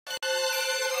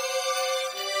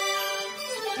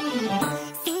Hey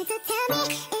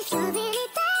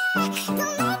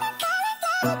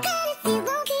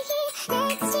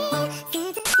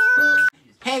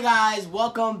guys,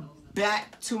 welcome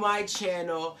back to my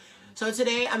channel. So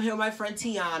today I'm here with my friend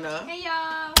Tiana. Hey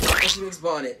y'all. And she makes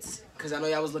bonnets. Cause I know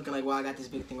y'all was looking like, wow, I got this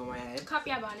big thing on my head.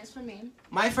 Copy our bonnets from me.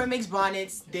 My friend makes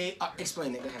bonnets. They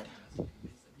explain it. Go ahead.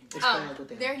 Explain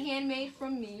what they're handmade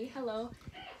from me. Hello.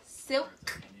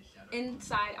 Silk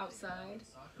inside, outside.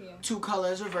 Yeah. 2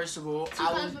 colors, reversible.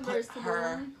 I'll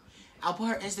put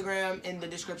her Instagram in the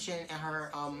description and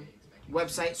her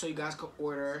website so you guys can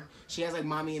order. She has like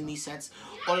mommy and me sets,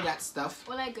 all of that stuff.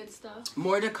 All that good stuff.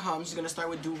 More to come. She's gonna start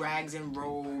with do-rags and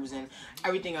robes and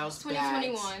everything else.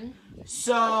 2021.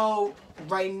 So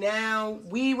right now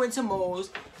we went to Moe's,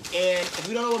 and if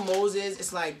you don't know what Moe's is,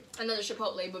 it's like another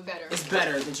Chipotle but better. It's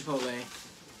better than Chipotle.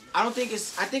 I think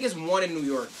it's one in New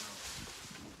York.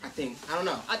 I don't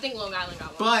know. I think Long Island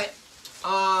got one. But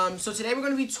so today we're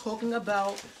gonna be talking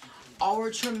about our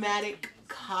traumatic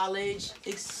college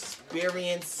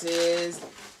experiences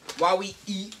while we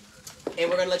eat, and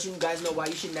we're gonna let you guys know why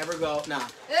you should never go. Nah,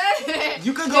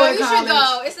 you could go to college. You should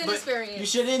go. It's an experience. You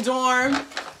shouldn't dorm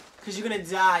because you're gonna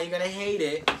die. You're gonna hate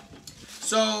it.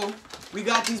 So we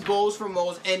got these bowls from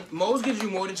Moe's, and Moe's gives you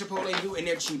more than Chipotle do, and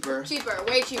they're cheaper. Cheaper,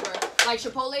 way cheaper. Like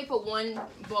Chipotle for one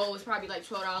bowl is probably like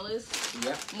 $12.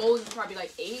 Yep. Moe's is probably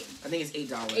like $8. I think it's $8.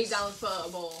 $8 for a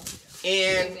bowl.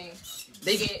 And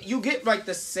you get like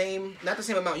the same, not the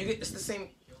same amount. It's the same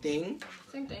thing.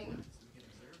 Same thing.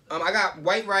 I got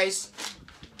white rice.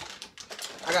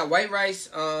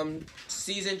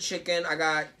 Seasoned chicken. I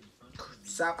got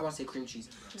I want to say cream cheese.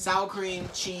 Sour cream,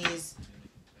 cheese,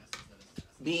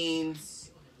 beans.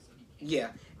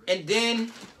 Yeah. And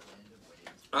then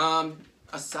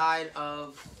a side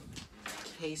of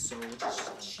queso, which is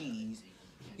cheese.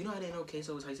 You know I didn't know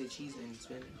queso was how you say cheese in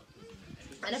Spanish?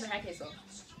 I never had queso.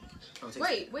 Oh,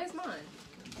 wait, where's mine?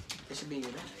 It should be in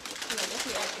your bag. No, that's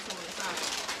the extra on the side.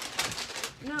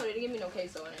 No, they didn't give me no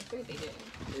queso in it. I figured they didn't.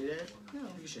 They did? No.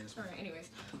 You should. Alright, anyways.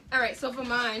 Alright, so for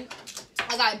mine,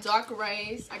 I got dark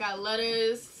rice, I got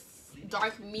lettuce,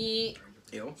 dark meat,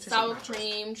 sour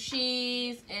cream,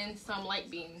 cheese, and some light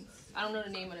beans. I don't know the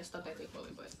name of the stuff that they call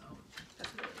it, but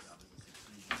that's what it is.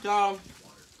 So,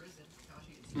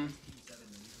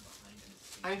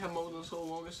 I ain't had Moe's in so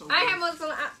long. It's so good. I had Moe's so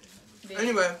long.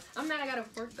 Anyway. I'm mad I got a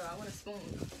fork though. I want a spoon.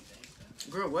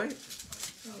 Girl, what?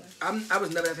 Yeah. I was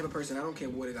never that type of person. I don't care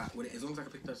what it got with it. As long as I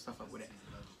can pick that stuff up with it.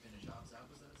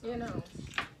 Yeah, no.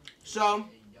 So,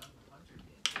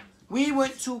 we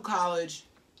went to college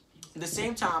at the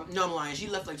same time. No, I'm lying. She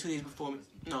left like 2 days before me.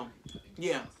 No.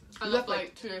 Yeah. I left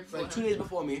like 2 days before. Like 2 days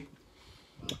before me.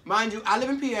 Mind you, I live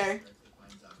in PA.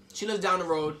 She lives down the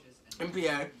road in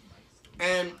PA.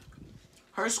 And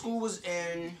her school was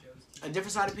in a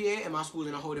different side of PA, and my school was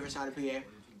in a whole different side of PA.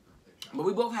 But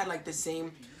we both had like the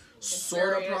same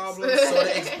sort of problem, sort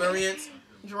of experience.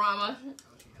 Drama.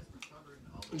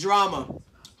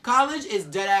 College is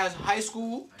dead ass high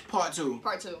school part 2.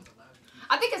 Part 2.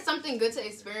 I think it's something good to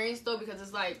experience though, because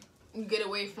it's like you get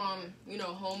away from, you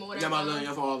know, home or whatever. Yeah, my learning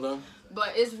your father.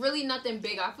 But it's really nothing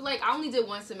big. I feel like I only did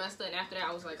 1 semester, and after that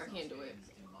I was like, I can't do it.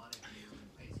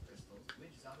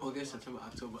 August, September,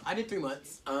 October. I did 3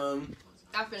 months. I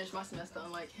finished my semester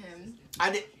unlike him.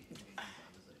 I did.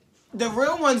 The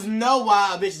real ones know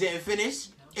why a bitch didn't finish.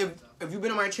 If you've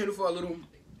been on my channel for a little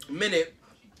minute,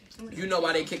 you know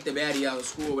why they kicked the baddie out of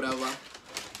school or whatever.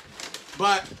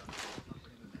 But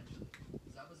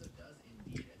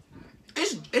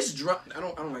it's dry. I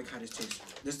don't like how this tastes.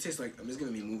 This tastes like it's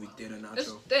giving me movie theater nacho.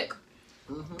 It's thick.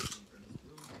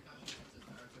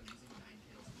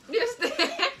 It's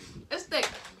thick. It's thick.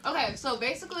 Okay, so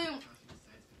basically,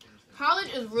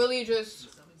 college is really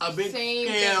just a big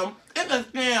scam. It's a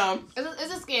scam.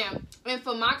 It's a scam. And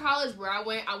for my college where I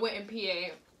went in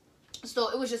PA. So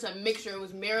it was just a mixture. It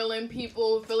was Maryland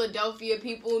people, Philadelphia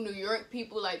people, New York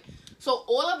people. Like, so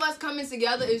all of us coming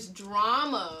together is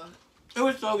drama. It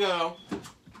was so good.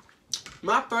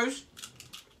 My first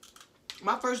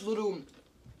little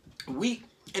week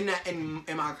in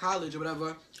my college or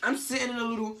whatever, I'm sitting in a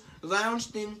little lounge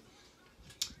thing,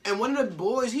 and one of the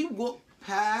boys, he walked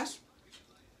past,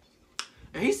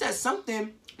 and he said something,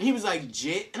 and he was like,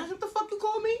 "Jit," and I said, "What the fuck you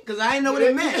called me?" Because I didn't know what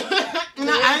it meant.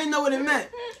 I didn't know what it meant.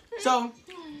 So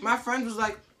my friend was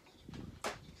like,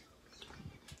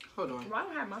 "Hold on." Why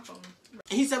don't I have my phone?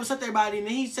 And he said, "What's up, everybody?" And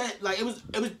then he said, like, it was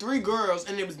 3 girls,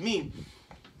 and it was me.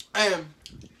 And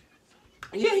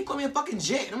yeah, he called me a fucking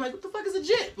jit. And I'm like, what the fuck is a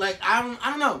jit? Like, I don't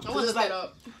know. I want to look that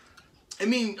up. I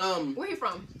mean, where he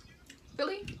from?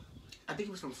 Philly? I think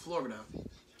he was from Florida.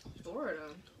 Florida.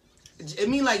 It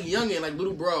mean like youngin, like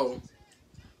little bro.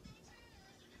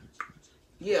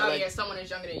 Yeah. Oh like, yeah, someone is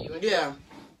younger than you. Yeah.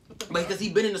 But because he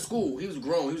been in the school, he was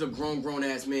grown. He was a grown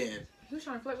ass man. He was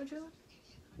trying to flirt with you.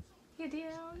 Yeah, deal.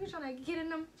 He was trying to get in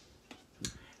them.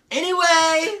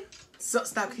 Anyway, so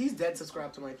stop. He's dead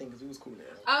subscribed to my thing because he was cool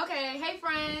now. Okay, hey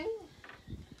friend.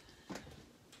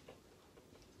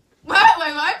 What?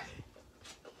 Wait, what?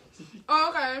 Oh,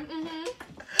 okay.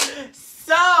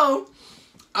 So,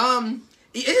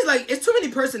 it's just like it's too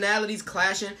many personalities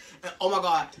clashing. And oh my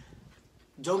god,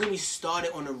 don't get me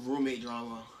started on the roommate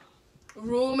drama.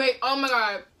 Roommate. Oh my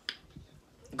god.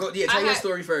 Go. Yeah, tell your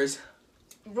story first.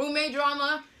 Roommate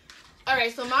drama. All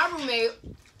right, so my roommate,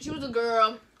 she was a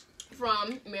girl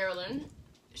from Maryland.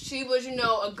 She was, you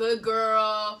know, a good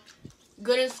girl,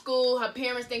 good in school. Her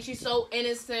parents think she's so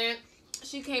innocent.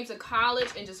 She came to college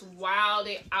and just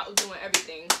wilded out doing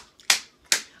everything.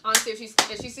 Honestly, if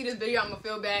she see this video, I'm gonna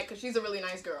feel bad because she's a really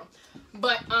nice girl.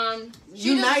 But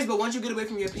you nice, but once you get away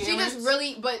from your parents, she just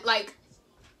really. But like,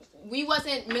 we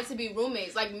wasn't meant to be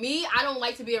roommates. Like me, I don't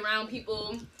like to be around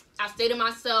people. I stay to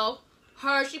myself.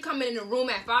 Her, she coming in the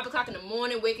room at 5 o'clock in the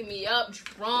morning, waking me up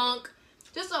drunk.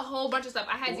 Just a whole bunch of stuff.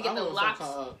 I had to get the locks.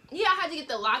 Yeah, I had to get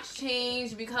the locks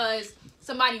changed because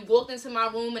somebody walked into my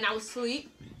room and I was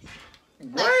asleep.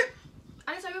 What? Like,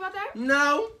 I didn't tell you about that?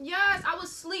 No. Yes, I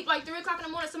was asleep like 3 o'clock in the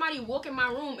morning. Somebody walked in my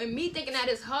room and me thinking that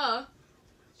it's her.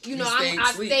 You know,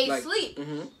 I stayed asleep.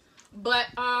 But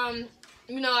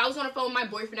you know, I was on the phone with my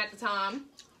boyfriend at the time.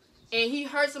 And he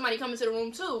heard somebody come into the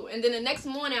room too. And then the next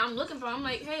morning, I'm looking for her. I'm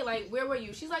like, hey, like, where were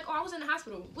you? She's like, oh, I was in the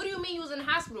hospital. What do you mean you was in the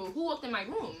hospital? Who walked in my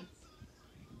room?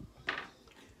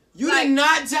 You like, did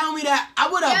not tell me that. I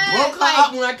would have broke her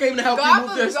up when I came to help you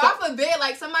move this stuff. God forbid,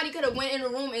 like, somebody could have went in the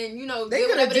room and, you know, they did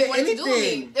whatever they wanted anything. to do with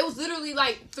me. It was literally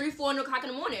like 3, 4 o'clock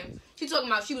in the morning. She talking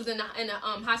about she was in the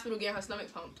hospital getting her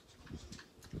stomach pumped.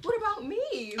 What about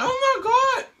me? Oh, my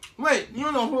God. Wait, you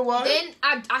don't know who it was? Then,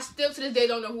 I still to this day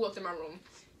don't know who walked in my room.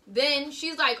 Then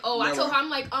she's like, oh, I told her, I'm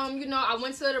like, you know, I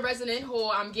went to the resident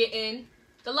hall. I'm getting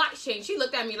the locks changed. She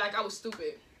looked at me like I was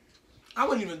stupid. I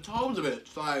wasn't even told of it.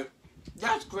 Like,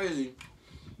 that's crazy.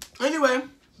 Anyway,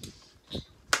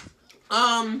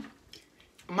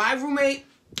 my roommate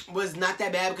was not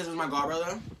that bad because it was my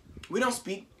godbrother. We don't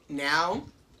speak now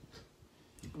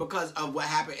because of what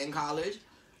happened in college,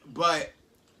 but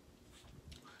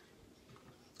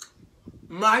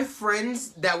my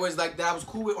friends that I was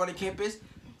cool with on the campus,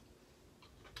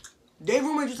 their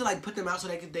roommates used to like put them out so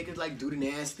they could like do the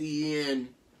nasty and.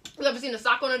 You ever seen a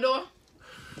sock on the door?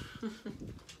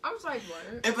 I'm sorry,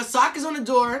 what? If a sock is on the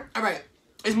door, all right.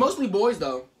 It's mostly boys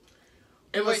though.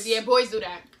 Boys do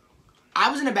that. I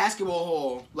was in a basketball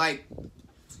hall. Like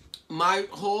my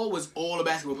hall was all the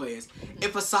basketball players.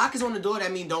 If a sock is on the door,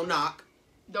 that means don't knock.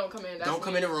 Don't come in. Don't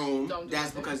come in the room.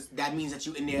 That's because that means that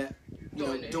you in there, you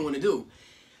know, doing the do.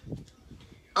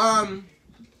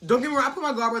 Don't get me wrong. I put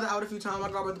my godbrother out a few times. My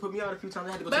godbrother put me out a few times.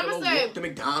 I had to go to the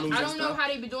McDonald's. I don't know how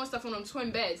they be doing stuff on them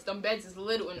twin beds. Them beds is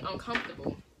little and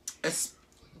uncomfortable.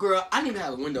 Girl, I didn't even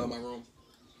have a window in my room.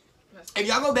 If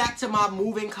y'all go back to my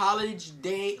moving college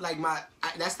day, like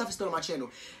that stuff is still on my channel.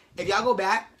 If y'all go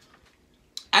back,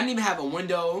 I didn't even have a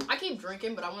window. I keep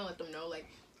drinking, but I want to let them know, like,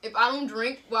 if I don't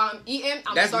drink while I'm eating,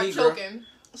 I'm gonna start choking. Girl.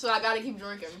 So I gotta keep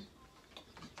drinking.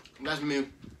 That's me.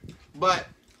 But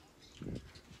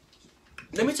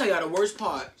let me tell y'all the worst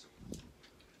part.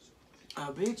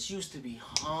 A bitch used to be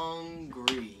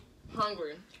hungry.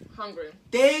 Hungry.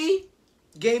 They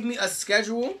gave me a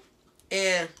schedule,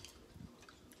 and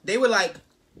they were like,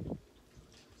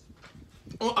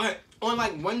 on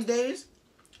like Wednesdays,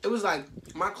 it was like,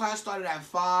 my class started at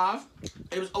 5, and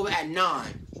it was over at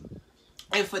 9.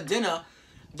 And for dinner,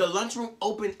 the lunchroom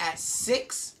opened at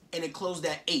 6, and it closed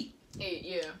at 8. 8,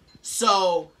 yeah.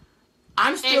 So,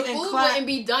 I'm still in class. And food wouldn't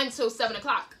be done till 7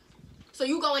 o'clock. So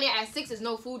you go in there at 6, there's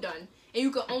no food done. And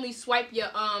you can only swipe your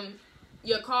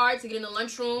card to get in the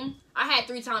lunchroom. I had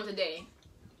 3 times a day.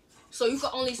 So you could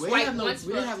only swipe once.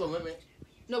 We didn't have a limit.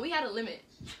 No, we had a limit.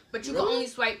 But you could only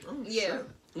swipe, yeah.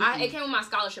 It came with my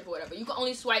scholarship or whatever. You could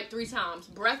only swipe 3 times.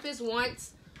 Breakfast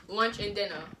once, lunch, and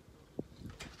dinner.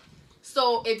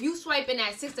 So if you swipe in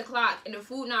at 6 o'clock and the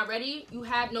food not ready, you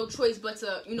have no choice but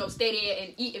to, you know, stay there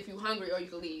and eat if you're hungry, or you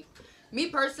can leave. Me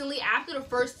personally, after the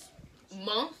first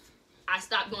month, I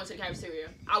stopped going to the cafeteria.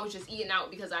 I was just eating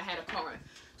out because I had a car.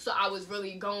 So I was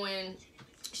really going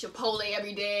Chipotle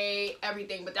every day,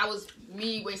 everything. But that was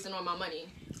me wasting all my money.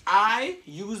 I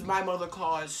used my mother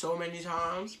card so many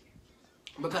times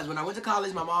because when I went to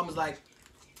college, my mom was like,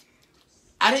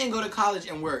 I didn't go to college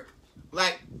and work.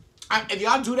 Like, if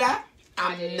y'all do that,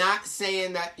 I'm not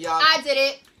saying that y'all... I did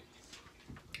it.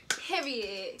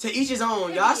 Period. To each his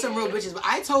own. Y'all some real bitches. But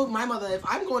I told my mother, if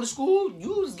I'm going to school,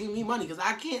 you just give me money. Because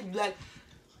I can't, like,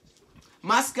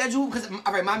 my schedule, because,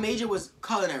 all right, my major was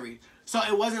culinary. So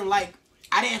it wasn't like,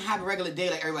 I didn't have a regular day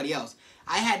like everybody else.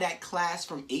 I had that class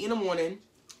from 8 in the morning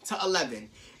to 11.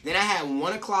 Then I had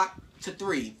 1 o'clock to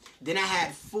 3. Then I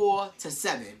had 4 to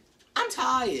 7. I'm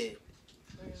tired.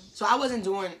 So I wasn't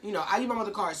doing, you know, I used my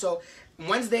mother's car. So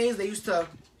Wednesdays, they used to,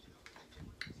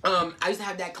 I used to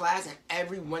have that class, and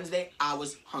every Wednesday, I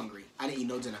was hungry. I didn't eat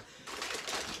no dinner.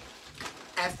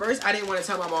 At first, I didn't want to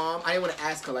tell my mom. I didn't want to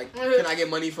ask her, like, can I get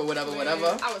money for whatever,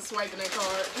 whatever. I was swiping that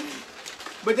card.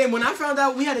 But then when I found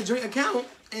out we had a joint account,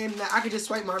 and I could just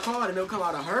swipe my card, and it'll come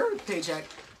out of her paycheck,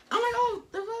 I'm like, oh,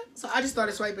 the fuck? So I just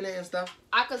started swiping it and stuff.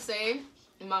 I could say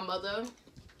my mother,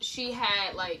 she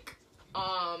had, like,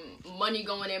 money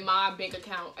going in my bank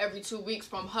account every 2 weeks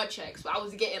from her checks. So I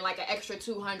was getting like an extra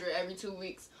 $200 every 2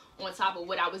 weeks on top of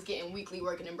what I was getting weekly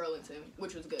working in Burlington,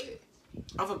 which was good.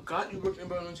 I forgot you worked in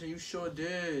Burlington. You sure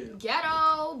did.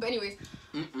 Ghetto. But anyways,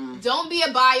 don't be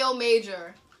a bio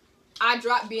major. I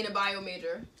dropped being a bio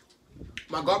major.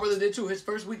 My godbrother did too. His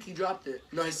first week he dropped it.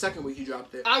 No, his second week he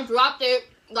dropped it. I dropped it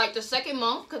like the second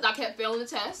month because I kept failing the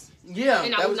test. Yeah.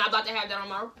 And I was not about to have that on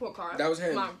my report card. That was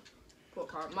him.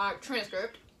 My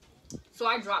transcript. So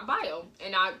I dropped bio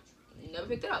and I never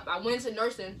picked it up. I went into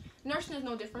nursing. Nursing is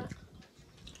no different.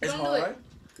 It's hard.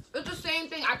 It's the same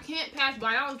thing. I can't pass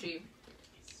biology.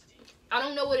 I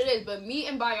don't know what it is, but me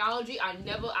and biology, I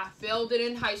failed it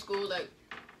in high school. Like,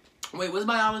 wait, what's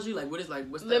biology? Like, what is like,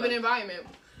 what's living like? environment.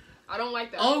 I don't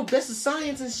like that. Oh, that's the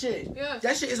science and shit. Yeah.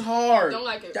 That shit is hard. Don't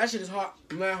like it. That shit is hard.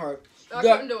 Not hard. I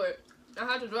couldn't do it. I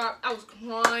had to drop. I was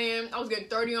crying. I was getting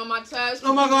 30 on my test.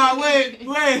 Oh my god, wait.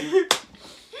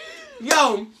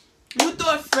 Yo, you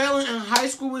thought failing in high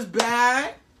school was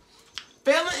bad?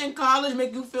 Failing in college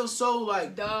make you feel so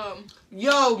like dumb.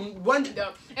 Yo,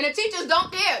 dumb. And the teachers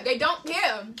don't care. They don't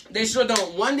care. They sure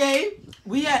don't. One day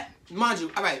we had, mind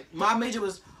you, all right, my major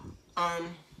was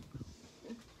I'm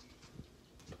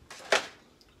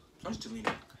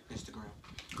deleting Instagram.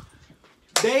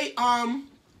 They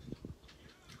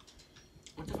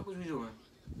what the fuck was we doing?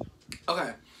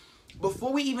 Okay,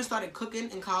 before we even started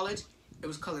cooking in college, it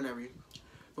was culinary.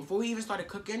 Before we even started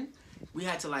cooking, we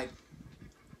had to like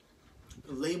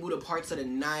label the parts of the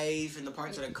knife and the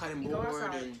parts of the cutting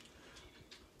board and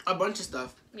a bunch of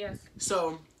stuff. Yes.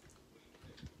 So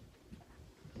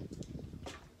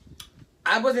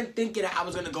I wasn't thinking that I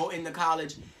was gonna go into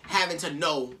college having to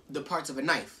know the parts of a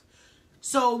knife.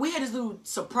 So we had this little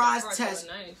surprise test.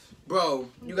 Bro,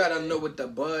 you gotta know what the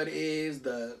bud is,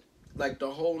 the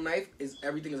whole knife is,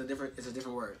 everything is a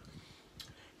different word.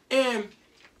 And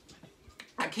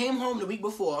I came home the week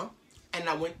before and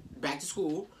I went back to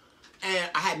school and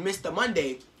I had missed the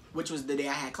Monday, which was the day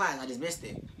I had class. I just missed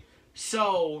it.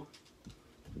 So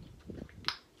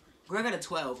I got a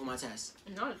 12 on my test.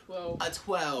 Not a 12. A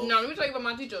 12. No, let me tell you about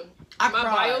my teacher. My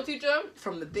bio teacher.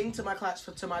 From the thing to my class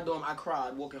to my dorm, I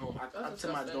cried walking home. Up to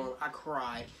my dorm, I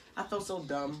cried. I felt so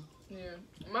dumb. Yeah.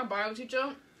 My bio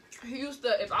teacher, he used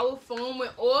to, if our phone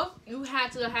went off, you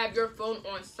had to have your phone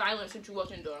on silent since you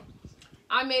walked in the door.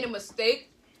 I made a mistake.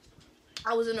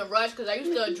 I was in a rush because I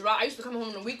used to drive. I used to come home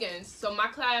on the weekends. So my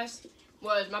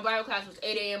bio class was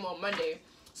 8 a.m. on Monday.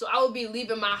 So I would be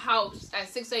leaving my house at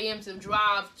 6 a.m. to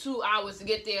drive 2 hours to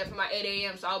get there for my 8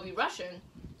 a.m. So I would be rushing.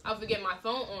 I would forget my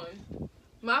phone on.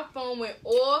 My phone went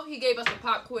off. He gave us a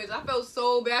pop quiz. I felt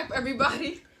so bad for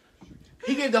everybody.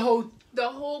 He gave the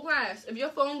whole class. If your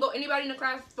phone anybody in the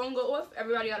class phone go off,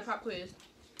 everybody got a pop quiz.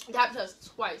 It happened to us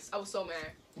twice. I was so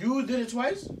mad. You did it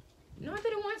twice? No, I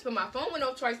did it once, but my phone went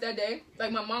off twice that day.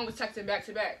 Like my mom was texting back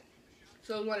to back.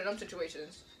 So it was one of them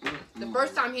situations. The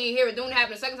first time he didn't hear it, then it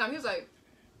happened the second time, he was like,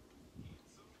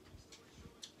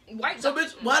 So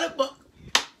bitch, why the fuck?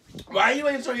 Why you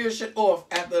ain't turn your shit off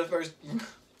after the first?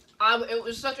 It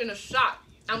was such a shock.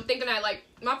 I'm thinking that like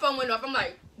my phone went off. I'm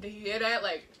like, did he hear that?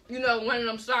 Like, you know, one of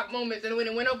them shock moments. And when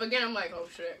it went off again, I'm like, oh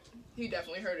shit, he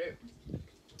definitely heard it.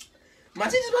 My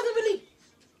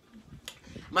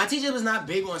teacher was not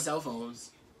big on cell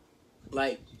phones.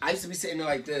 Like, I used to be sitting there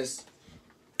like this,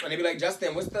 and they'd be like,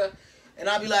 Justin, what's the? And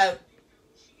I'd be like,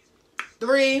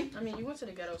 3. I mean, you went to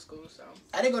the ghetto school, so.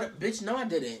 I didn't go to, bitch, no I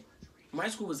didn't. My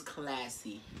school was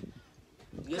classy.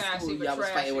 Your school, y'all was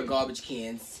fighting with garbage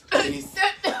cans. So, we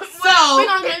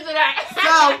gonna get into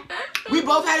that. So, we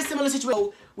both had a similar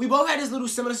situation. We both had this little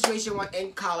similar situation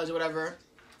in college or whatever.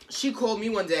 She called me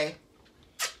one day,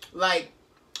 like,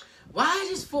 why I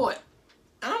just fought?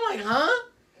 And I'm like, huh?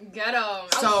 Ghetto. I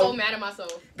was so mad at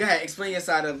myself. Go ahead, explain your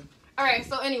side of. Alright,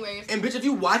 so anyways. And bitch, if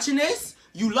you watching this,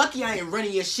 You lucky I ain't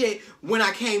running your shit when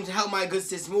I came to help my good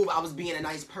sis move. I was being a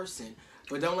nice person.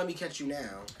 But don't let me catch you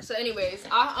now. So anyways,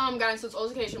 I got into this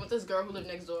altercation with this girl who lived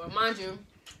next door. Mind you,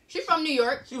 she's from New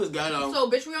York. She was ghetto. So,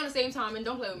 bitch, we on the same time and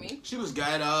don't play with me. She was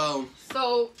ghetto.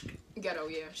 So, ghetto,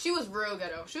 yeah. She was real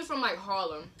ghetto. She was from, like,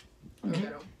 Harlem. Real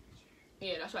ghetto.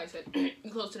 Yeah, that's what I said.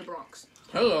 You close to the Bronx.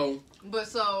 Hello. But,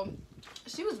 so,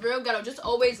 she was real ghetto. Just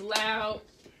always loud.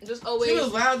 Just always... She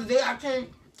was loud the day I came...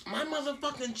 My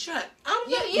motherfucking check.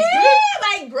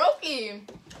 Like, broken.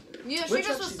 Yeah, she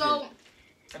just was so...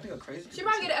 I think I'm crazy. She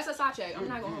probably get an SSI check. I'm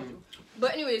not gonna hold you.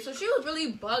 But anyway, so she was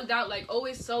really bugged out, like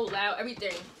always so loud,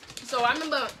 everything. So I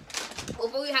remember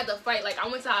before we had the fight, like I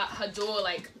went to her door,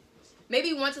 like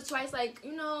maybe once or twice, like,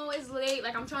 you know, it's late,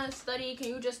 like I'm trying to study. Can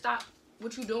you just stop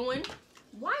what you doing?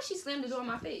 Why she slammed the door in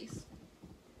my face?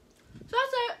 So I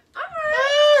said, all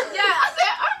right. Yeah, I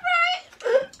said,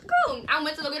 all right. Cool. I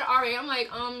went to go get an RA.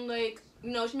 I'm like,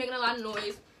 you know, she's making a lot of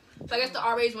noise. So I guess the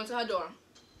RAs went to her door.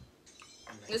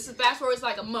 This is fast forward, it's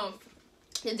like a month.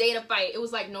 The day of the fight, it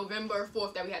was like November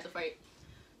 4th that we had to fight.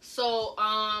 So,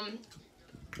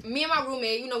 me and my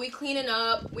roommate, you know, we cleaning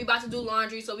up. We about to do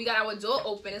laundry, so we got our door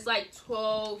open. It's like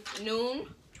 12 noon.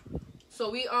 So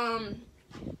we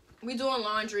doing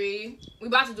laundry. We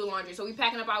about to do laundry, so we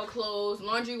packing up our clothes.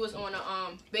 Laundry was on the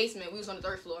basement. We was on the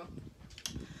 3rd floor.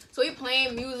 So we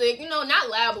playing music, you know, not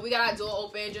loud, but we got our door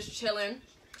open, just chilling.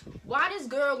 Why this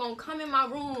girl gonna come in my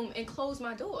room and close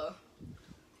my door?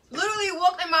 Literally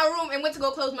walked in my room and went to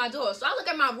go close my door. So I look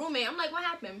at my roommate. I'm like, what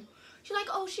happened? She's like,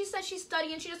 oh, she said she's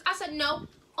studying. I said, no,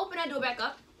 open that door back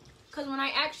up. Because when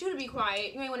I asked you to be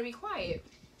quiet, you ain't want to be quiet.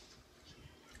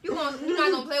 You're not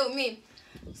going to play with me.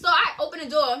 So I open the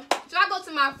door. So I go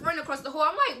to my friend across the hall.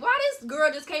 I'm like, why this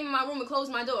girl just came in my room and closed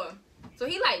my door? So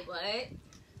he like, what?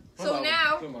 So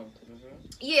now,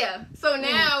 yeah. So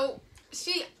now,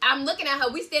 I'm looking at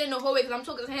her. We stand in the hallway because I'm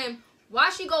talking to him. Why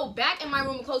she go back in my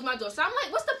room and close my door? So I'm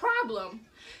like, what's the problem?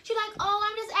 She like, oh,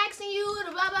 I'm just asking you,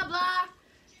 blah, blah, blah.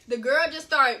 The girl just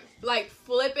started, like,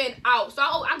 flipping out. So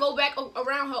I go back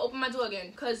around her, open my door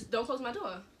again, because don't close my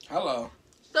door. Hello.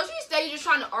 So she's steady just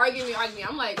trying to argue me.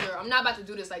 I'm like, girl, I'm not about to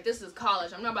do this. Like, this is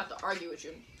college. I'm not about to argue with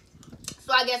you.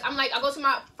 So I guess, I go to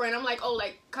my friend. I'm like, oh,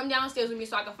 like, come downstairs with me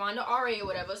so I can find the RA or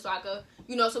whatever, so I could,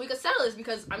 you know, so we could settle this,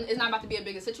 because it's not about to be a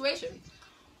bigger situation.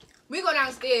 We go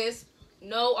downstairs.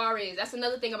 No RAs. That's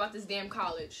another thing about this damn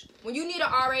college. When you need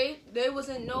an RA, there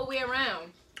wasn't nowhere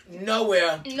around.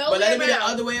 Nowhere. But let it be the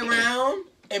other way around,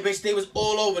 and bitch, they was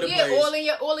all over the place.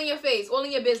 Yeah, all in your face, all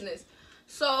in your business.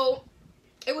 So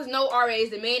it was no RAs.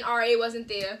 The main RA wasn't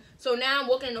there. So now I'm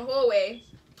walking in the hallway.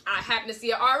 I happen to see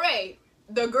an RA.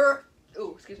 The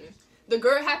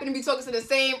girl happened to be talking to the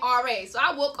same RA. So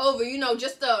I walk over, you know,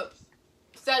 just to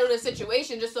settle the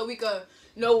situation, just so we could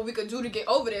know what we could do to get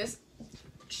over this.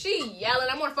 She yelling.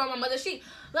 I'm on the phone with my mother. She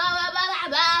blah, blah, blah,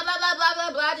 blah, blah, blah, blah,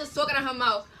 blah, blah, just talking out her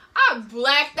mouth. I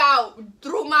blacked out,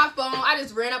 threw my phone. I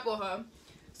just ran up on her.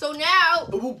 So now,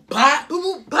 boo bop,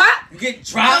 boo bop. You get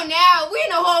dropped. So now we in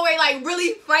the hallway, like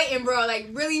really fighting, bro. Like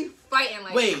really fighting.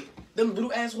 Like, wait, them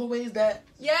blue ass hallways that?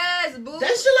 Yes, boo. That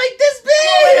shit like this big.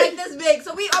 Hallway like this big.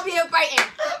 So we up here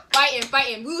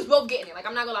fighting. We was both getting it. Like,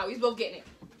 I'm not gonna lie, we was both getting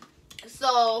it.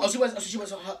 So. She was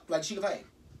like, she could fight.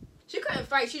 She couldn't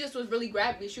fight. She just was really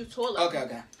grabbly. She was taller.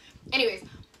 Okay. Anyways,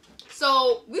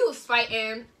 so we was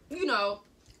fighting. You know,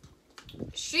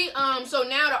 so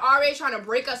now the RA trying to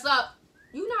break us up.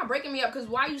 You not breaking me up, because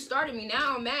why you started me?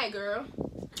 Now I'm mad, girl.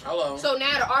 Hello. So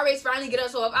now the RAs finally get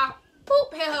us off. I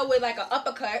hit her with like an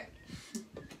uppercut.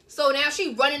 So now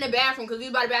she run in the bathroom, because we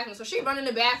was by the bathroom. So she run in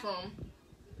the bathroom.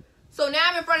 So now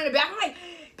I'm in front of the bathroom. I'm like,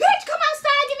 bitch, come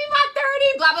outside, give me my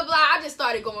 30, blah, blah, blah. I just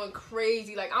started going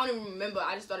crazy. Like, I don't even remember.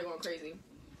 I just started going crazy.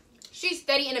 She's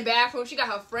steady in the bathroom. She got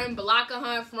her friend blocking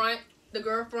her in front. The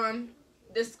girl from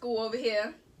this school over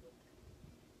here.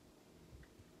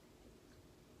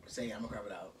 Say, I'm going to grab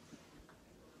it out.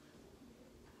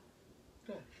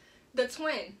 The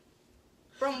twin.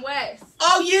 From West.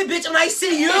 Oh, yeah, bitch, when I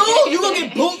see you, you gonna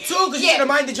get booked, too, because you should have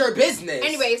minded your business.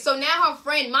 Anyway, so now her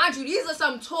friend, mind you, these are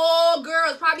some tall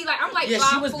girls, probably like, I'm like 5'4". Yeah,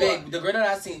 she was big. The girl that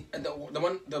I seen, the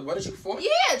one that you fought?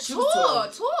 Yeah,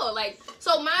 tall. Like,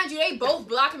 so mind you, they both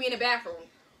blocking me in the bathroom.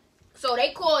 So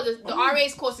they called, the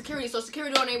RAs called security, so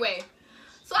security on their way.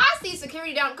 So I see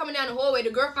security coming down the hallway,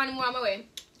 the girl finding me on my way.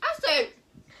 I said,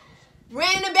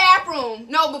 ran in the bathroom.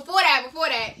 No, before that.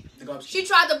 She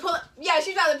tried to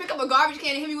pick up a garbage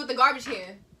can and hit me with the garbage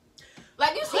can.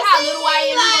 Like, you see how little I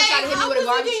am, you gonna try to hit me with a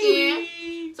garbage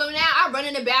can? So now I run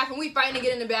in the bathroom. We fighting to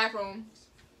get in the bathroom.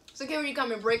 Security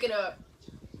come and break it up.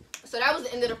 So that was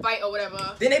the end of the fight or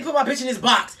whatever. Then they put my bitch in this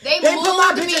box. They put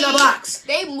my bitch in a box.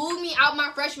 They moved me out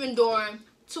my freshman dorm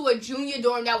to a junior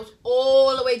dorm that was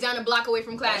all the way down the block away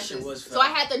from classes. So I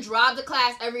had to drive to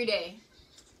class every day.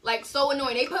 Like, so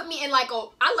annoying. They put me in like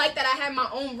I like that I had my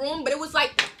own room, but it was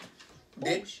like,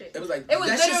 shit. It was like, it was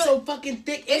that shit's so fucking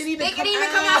thick. It didn't even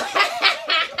come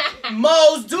out.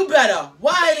 Mo's, do better.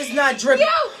 Why is it not dripping?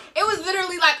 Yo, it was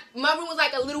literally like, my room was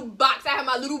like a little box. I had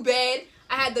my little bed.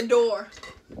 I had the door.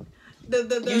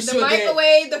 The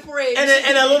microwave, the fridge.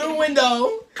 And a little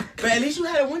window. But at least you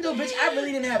had a window, bitch. I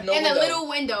really didn't have no window. And a little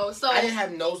window. So I didn't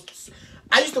have no...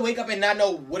 I used to wake up and not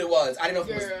know what it was. I didn't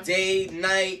know if it was day,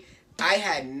 night. I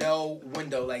had no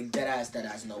window. Like, dead ass,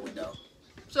 no window.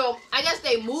 So, I guess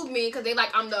they moved me because they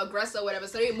like, I'm the aggressor or whatever.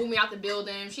 So, they moved me out the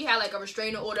building. She had like a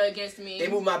restraining order against me. They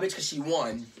moved my bitch because she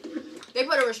won. They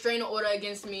put a restraining order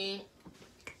against me.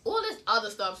 All this other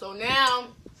stuff. So, now...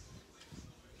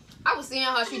 I was seeing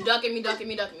her. She ducking me.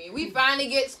 We finally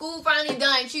get school finally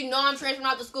done. She know I'm transferring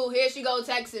out to school. Here she go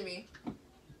texting me.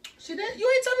 She did? You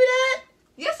ain't tell me that?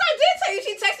 Yes, I did tell you.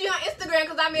 She texted me on Instagram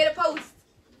because I made a post.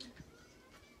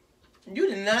 You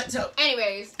did not tell.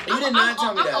 Anyways, you did not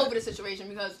tell me that. I'm over the situation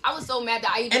because I was so mad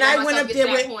that I even and I went up there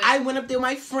with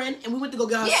my friend and we went to go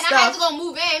get her stuff. Yeah, and I had to go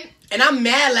move in. And I'm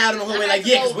mad loud in the whole way, like,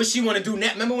 because what she want to do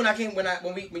now? Remember when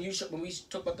when we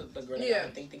talked about the girl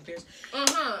that think Pierce?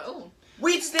 Oh.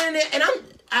 We standing there, and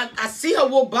I see her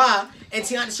walk by, and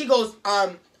Tiana, she goes,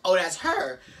 oh, that's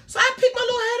her. So I picked my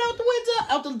little head out the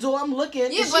window, out the door. I'm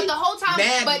looking. Yeah, but the whole time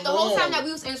that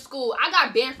we was in school, I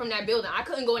got banned from that building. I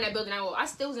couldn't go in that building at all. I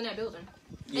still was in that building,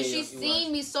 and she's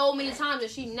seen me so many times, and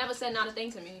she never said not a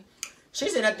thing to me. She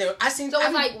said nothing.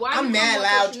 Why I'm mad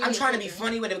loud. I'm trying to be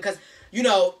funny with it because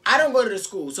I don't go to the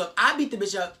school, so if I beat the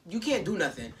bitch up, you can't do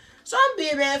nothing. So I'm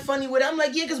being mad funny with it. I'm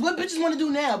like, yeah, because what bitches want to do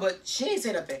now? But she ain't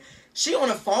say nothing. She on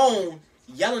the phone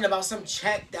yelling about some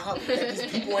check that these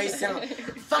people ain't selling.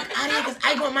 Fuck out of here, because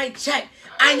I want my check.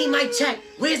 I need my check.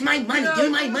 Where's my money?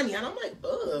 Give me my money. And I'm like,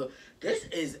 ugh, this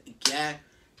is ghetto.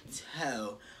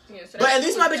 Yeah, so but at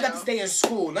least my bitch got to stay in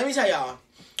school. Let me tell y'all.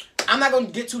 I'm not going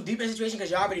to get too deep in the situation because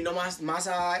y'all already know my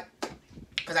side.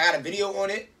 Because I got a video on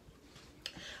it.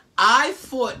 I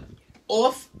fought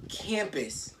off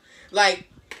campus. Like,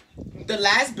 the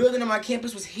last building on my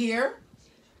campus was here.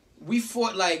 We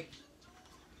fought like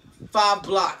 5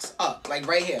 blocks up, like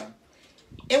right here.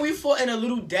 And we fought in a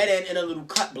little dead end in a little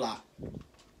cut block.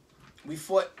 We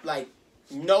fought like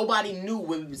nobody knew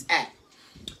where we was at.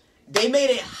 They made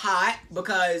it hot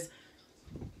because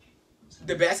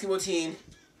the basketball team,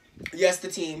 yes, the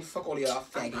team, fuck all y'all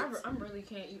faggots. I really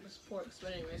can't eat with sports,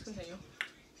 but anyways, continue.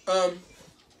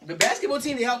 The basketball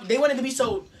team, they wanted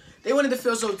to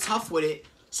feel so tough with it,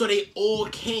 so they all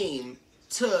came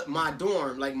to my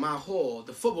dorm, like my hall,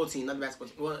 the football team, not the basketball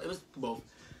team. Well, it was both.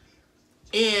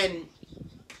 And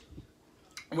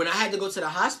when I had to go to the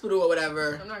hospital or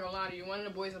whatever... I'm not gonna lie to you. One of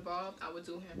the boys involved, I would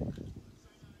do him.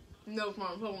 No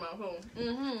problem.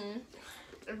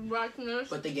 If you're watching this...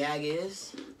 But the gag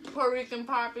is... Puerto Rican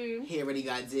Poppy. He already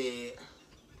got dead.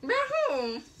 By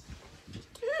whom?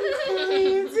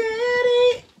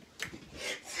 Daddy.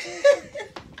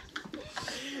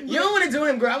 You don't want to do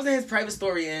him, girl. I was in his private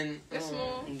story and...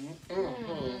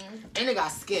 And it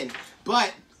got skin.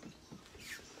 But...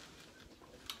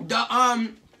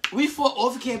 We fought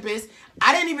off campus.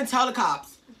 I didn't even tell the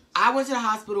cops. I went to the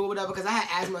hospital or whatever because I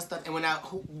had asthma stuff. And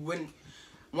when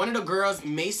one of the girls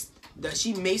maced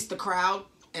the crowd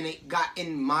and it got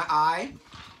in my eye,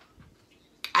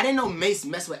 I didn't know mace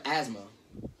messed with asthma.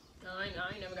 I ain't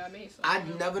never got mace. So I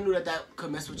never knew that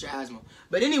could mess with your asthma.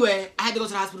 But anyway, I had to go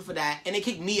to the hospital for that. And they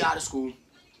kicked me out of school.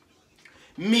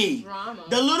 Me. Drama.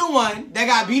 The little one that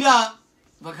got beat up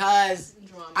because...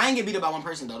 Drama. I didn't get beat up by one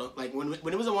person, though. Like, when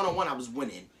it was a one-on-one, I was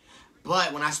winning.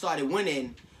 But when I started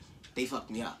winning, they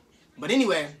fucked me up. But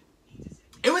anyway,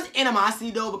 it was animosity,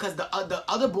 though, because the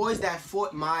other boys that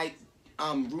fought my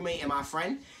roommate and my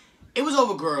friend, it was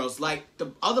over girls. Like,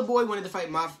 the other boy wanted to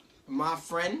fight my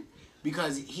friend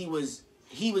because he was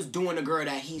doing the girl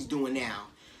that he's doing now.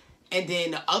 And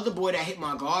then the other boy that hit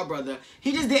my god brother,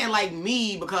 he just didn't like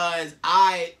me because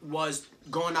I was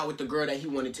going out with the girl that he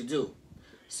wanted to do.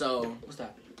 So, what's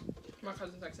that? My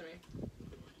cousin texted me.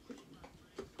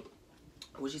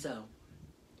 What'd she tell?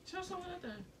 She told me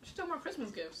nothing. She told my Christmas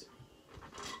gifts.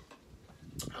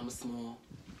 I'm a small.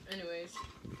 Anyways.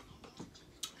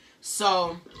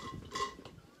 So,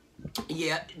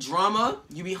 yeah, drama.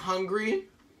 You be hungry.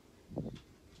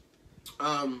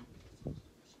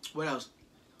 What else?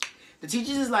 The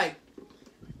teachers is like,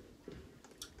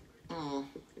 I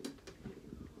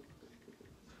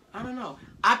don't know.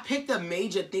 I picked a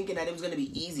major thinking that it was gonna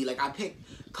be easy. Like I picked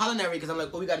culinary because I'm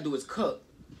like, all we gotta do is cook.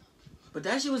 But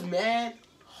that shit was mad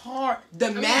hard.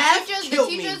 The math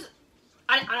killed me.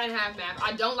 I didn't have math.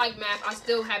 I don't like math. I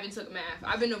still haven't took math.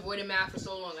 I've been avoiding math for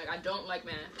so long. Like I don't like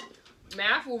math.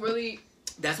 Math will really.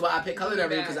 That's why I picked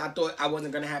culinary because I thought I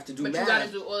wasn't gonna have to do math. But you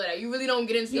gotta do all of that. You really don't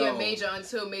get into your major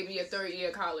until maybe your third year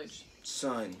of college.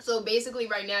 Son. So basically,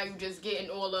 right now you just getting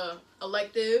all the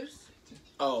electives.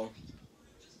 Oh.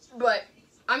 But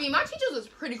I mean, my teachers was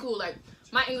pretty cool. Like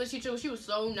my English teacher, she was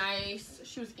so nice.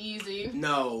 She was easy.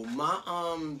 No,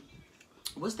 my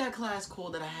what's that class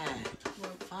called that I had?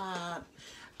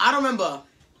 I don't remember.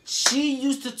 She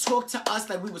used to talk to us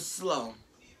like we were slow.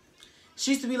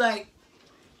 She used to be like,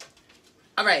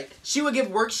 all right, she would give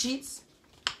worksheets,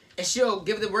 and she'll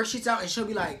give the worksheets out, and she'll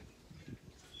be like,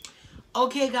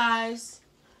 okay, guys,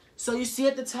 so you see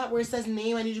at the top where it says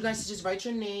name, I need you guys to just write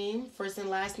your name, first and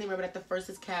last name, remember that the first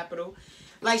is capital.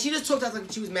 Like, she just talked to us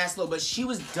like she was mad slow, but she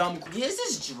was dumb. Yeah, it's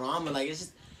just drama. Like,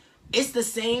 it's the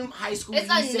same high school. It's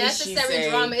unnecessary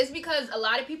drama. It's because a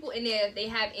lot of people in there, they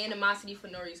have animosity for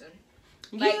no reason.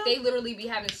 Like, they literally be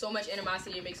having so much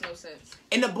animosity, it makes no sense.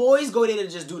 And the boys go there to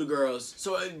just do the girls.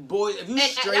 So, boys, if you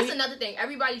straight... And that's another thing.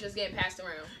 Everybody's just getting passed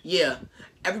around. Yeah.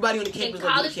 Everybody on the campus. And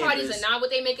college parties are not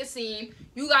what they make it seem.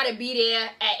 You gotta be there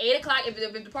at 8 o'clock. If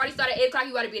the party started at 8 o'clock,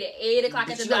 you gotta be there at 8 o'clock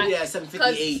at the dot. You gotta be there at 7:58.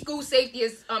 Because school safety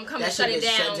is coming to shut it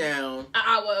down an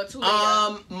hour or two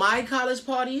later. My college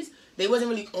parties, they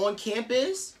wasn't really on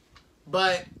campus.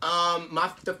 But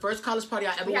the first college party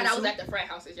I ever went to... I was at the frat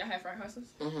houses. Y'all had frat houses?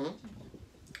 Mm-hmm.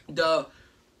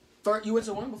 You went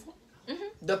to one before?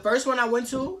 Mm-hmm. The first one I went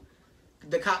to,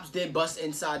 the cops did bust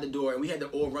inside the door, and we had to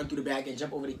all run through the back and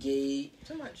jump over the gate.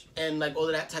 Too much. And like all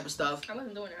of that type of stuff. I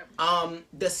wasn't doing that.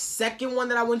 The second one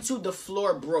that I went to, the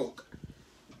floor broke.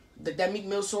 That Meek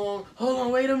Mill song. Hold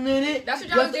on, wait a minute. That's what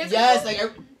y'all was dancing. Yes, like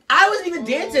I wasn't even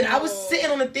dancing. I was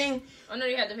sitting on the thing. I know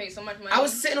you had to pay so much money. I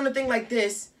was sitting on the thing like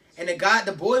this, and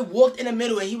the boy walked in the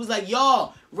middle, and he was like,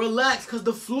 "Y'all, relax, cause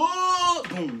the floor."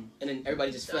 Boom, and then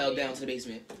everybody just fell down to the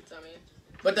basement.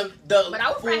 But but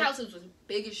our frat houses was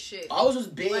big as shit. Ours was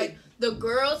big. Like, the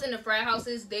girls in the frat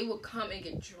houses, they would come and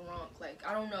get drunk. Like,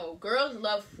 I don't know. Girls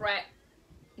love frat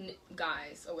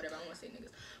guys or whatever. I don't want to say niggas,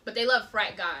 but they love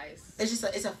frat guys. It's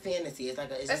just it's a fantasy. It's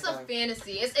like it's a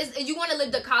fantasy. It's you want to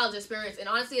live the college experience, and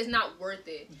honestly, it's not worth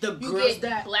it. The you girls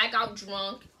get blackout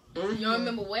drunk. Mm-hmm. You don't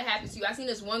remember what happened to you. I seen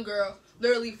this one girl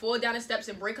literally fall down the steps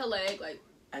and break her leg. Like,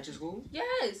 at your school?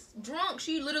 Yes, drunk.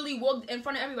 She literally walked in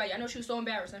front of everybody. I know she was so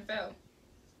embarrassed and fell.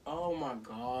 Oh my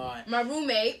god. My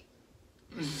roommate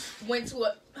went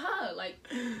to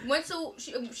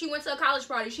she went to a college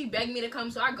party. She begged me to come,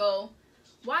 so I go.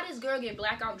 Why this girl get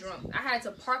blackout drunk? I had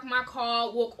to park my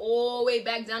car, walk all the way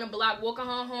back down the block, walking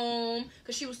her home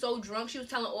because she was so drunk. She was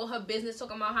telling all her business,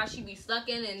 talking about how she be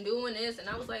sucking and doing this, and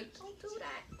I was like, don't do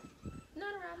that.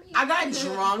 Not around me. I got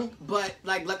drunk, but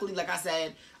like luckily, like I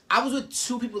said, I was with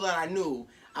two people that I knew.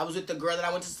 I was with the girl that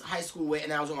I went to high school with,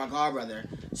 and I was with my godbrother.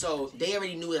 So they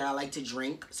already knew that I like to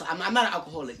drink. So I'm not an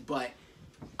alcoholic, but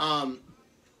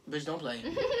bitch, don't play.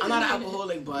 I'm not an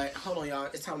alcoholic, but hold on, y'all.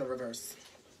 It's time to reverse.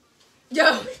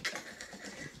 Yo.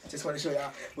 Just want to show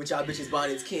y'all what y'all bitches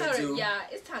bonnets can't do. Yeah,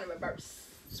 it's time to reverse.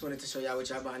 Just wanted to show y'all what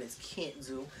y'all bonnets can't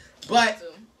do. But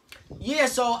yeah,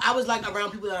 so I was like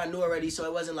around people that I knew already, so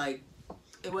it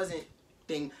wasn't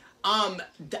thing.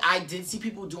 I did see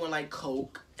people doing like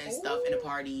coke and stuff in the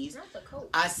parties. Not the coke.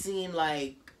 I seen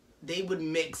like they would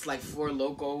mix like Four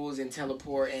Locos and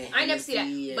Teleport and I never see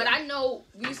that, but I know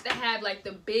we used to have like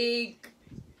the big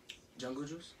jungle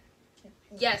juice.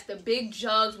 Yes, the big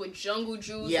jugs with jungle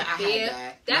juice. Yeah, I had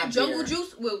that. That jungle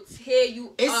juice will tear you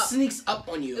up. It sneaks up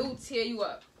on you. It will tear you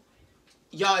up.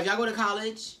 Y'all, if y'all go to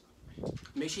college,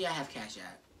 make sure y'all have Cash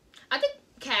App. I think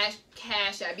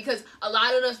Cash App, because a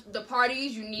lot of the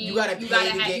parties you gotta pay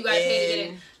to get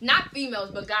in. Not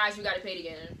females, but guys, you gotta pay to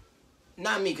get in.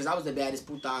 Not me, because I was the baddest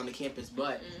puta on the campus,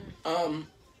 but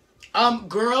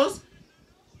girls,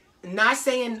 not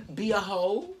saying be a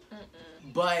hoe,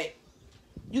 but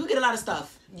you can get a lot of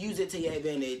stuff. Use it to your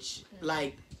advantage.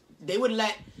 Like the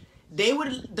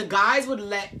guys would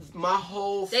let my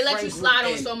whole they let you slide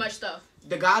on so much stuff.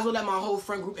 The guys would let my whole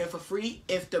friend group in for free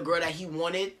if the girl that he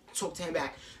wanted talked to him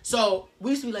back. So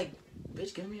we used to be like,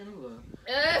 bitch, give me a number.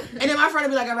 And then my friend would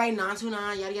be like, all right,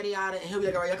 929, yada, yada, yada. And he'll be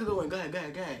like, all right, y'all can go in. Go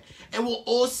ahead. And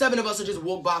all 7 of us will just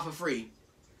walk by for free.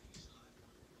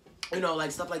 You know,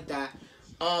 like stuff like that.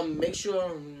 Make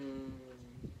sure...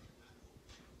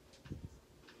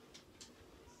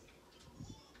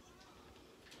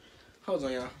 Hold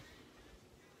on, y'all.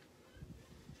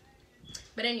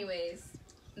 But anyways,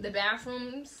 the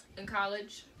bathrooms in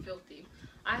college, filthy.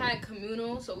 I had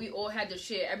communal, so we all had to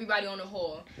share. Everybody on the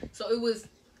hall. So it was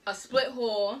a split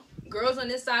hall. Girls on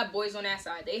this side, boys on that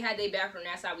side. They had their bathroom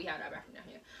on that side. We had our bathroom down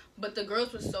here. But the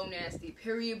girls were so nasty.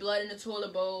 Period blood in the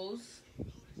toilet bowls.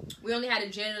 We only had a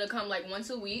janitor come like once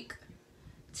a week.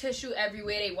 Tissue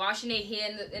everywhere. They washing their hair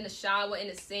in the shower, in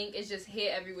the sink. It's just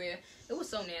hair everywhere. It was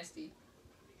so nasty.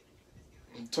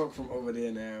 Talk from over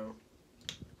there now.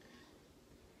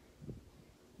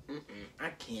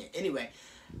 I can't. Anyway,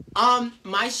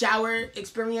 my shower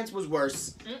experience was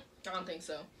worse. I don't think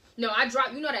so. No, I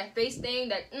dropped, you know that face thing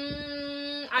that,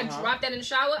 I dropped that in the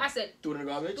shower. I said, threw it in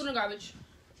the garbage? Threw it in the garbage.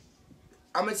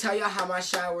 I'm going to tell y'all how my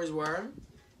showers were.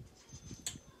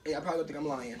 Yeah, I probably don't think I'm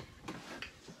lying.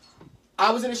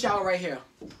 I was in the shower right here.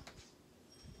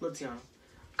 Look, Tiana.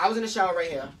 I was in the shower right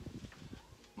here.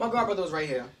 My godbrother was right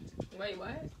here. Wait,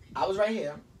 what? I was right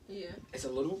here. Yeah. It's a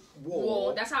little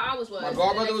wall. That's how I was. My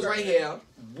godbrother was right here.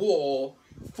 Wall.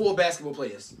 4 basketball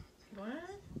players. What?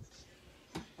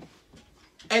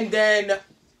 And then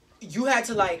you had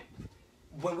to, like,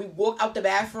 when we walk out the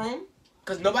bathroom,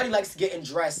 because nobody likes getting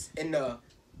dressed in the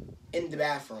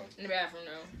bathroom. In the bathroom,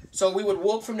 no. So we would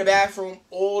walk from the bathroom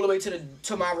all the way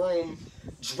to my room,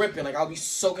 dripping. Like, I'll be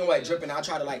soaking wet, dripping. I'll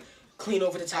try to, like, clean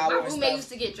over the towel and my roommate used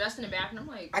to get dressed in the bathroom. I'm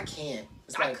like, I can't.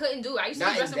 I couldn't do it. I used to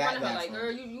get dressed in front of her. Like,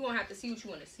 girl, you won't have to see what you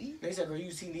want to see. They said, girl,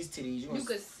 you see these titties. You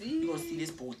could see. You gonna see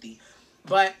this booty.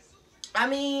 But, I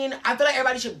mean, I feel like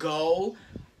everybody should go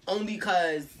only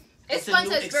because it's fun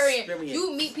to experience.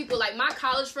 You meet people, like, my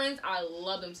college friends, I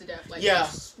love them to death. Like, yeah.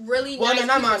 Really well, nice no,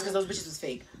 not people. mine because those bitches was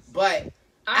fake. But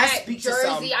I speak Jersey. to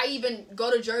some. I even go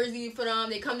to Jersey for them.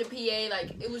 They come to PA.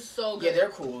 Like, it was so good. Yeah, they're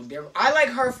cool. I like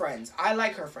her friends. I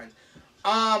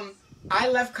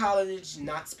left college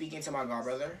not speaking to my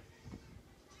godbrother.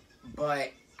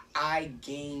 But I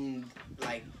gained,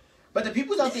 like... But the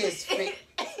people's out there is fake.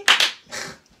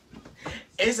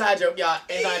 Inside joke, y'all.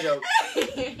 Inside joke.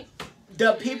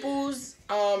 The people's...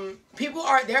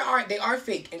 they are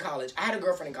fake in college. I had a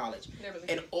girlfriend in college.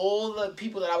 And all the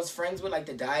people that I was friends with, like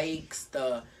the dykes,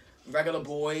 the regular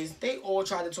boys, they all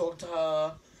tried to talk to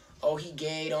her. Oh, he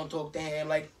gay, don't talk to him.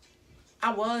 Like,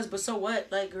 I was, but so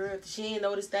what? Like, girl, if she ain't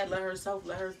noticed that, let her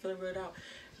figure it out.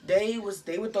 They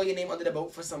would throw your name under the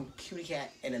boat for some cutie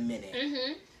cat in a minute.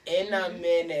 In a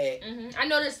minute. I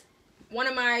noticed one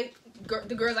of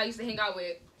the girls I used to hang out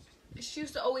with, she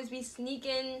used to always be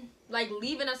sneaking, like,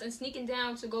 leaving us and sneaking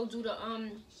down to go do the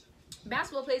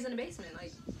basketball plays in the basement.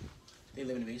 Like, they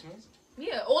live in the basement?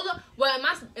 Yeah,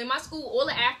 in my school, all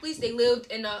the athletes, they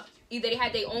lived in either they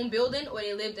had their own building or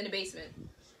they lived in the basement.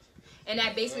 And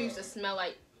that basement used to smell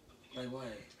like what?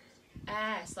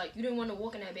 Ass. Like, you didn't want to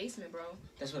walk in that basement, bro.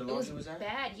 That's where the laundry was at?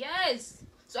 Bad, yes.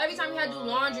 So every time you had to do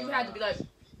laundry, you had to be like,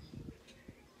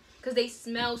 because they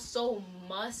smell so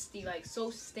musty, like so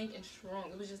stink and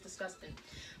strong. It was just disgusting.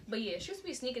 But yeah, she used to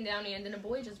be sneaking down there, and then the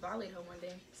boy just violated her one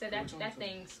day. Said that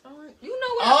thing's, you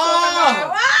know what I'm talking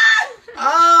about.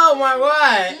 Oh my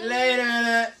God.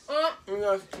 Later.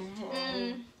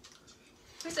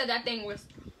 He said that thing was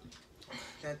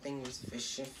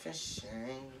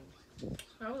fishing.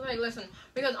 I was like, listen,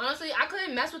 because honestly, I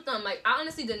couldn't mess with them. Like, I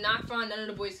honestly did not find none of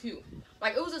the boys cute.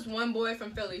 Like, it was this one boy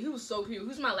from Philly. He was so cute. He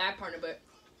was my lab partner, but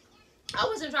I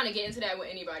wasn't trying to get into that with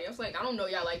anybody. I was like, I don't know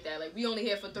y'all like that. Like, we only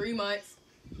here for 3 months.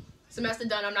 Semester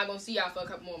done, I'm not going to see y'all for a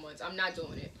couple more months. I'm not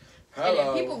doing it. Hello. And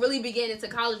then people really be getting into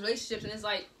college relationships, and it's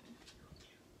like,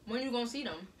 when you going to see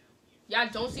them? Y'all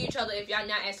don't see each other if y'all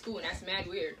not at school, and that's mad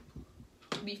weird.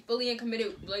 Be fully in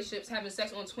committed relationships, having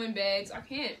sex on twin beds. I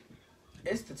can't.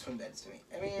 It's the twin beds to me.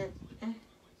 I mean,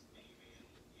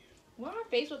 why our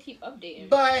Facebook keep updating?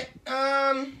 But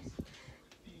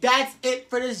that's it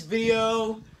for this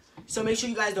video. So make sure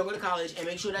you guys don't go to college, and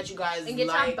make sure that you guys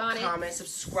like, comment,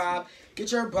 subscribe.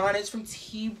 Get your bonnets from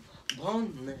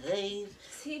T-Bonnet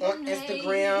on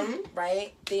Instagram,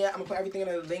 right there. I'm gonna put everything in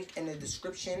a link in the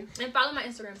description. And follow my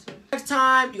Instagram too. Next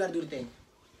time, you gotta do the thing.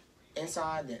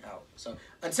 Inside, then out. So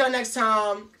until next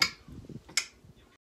time.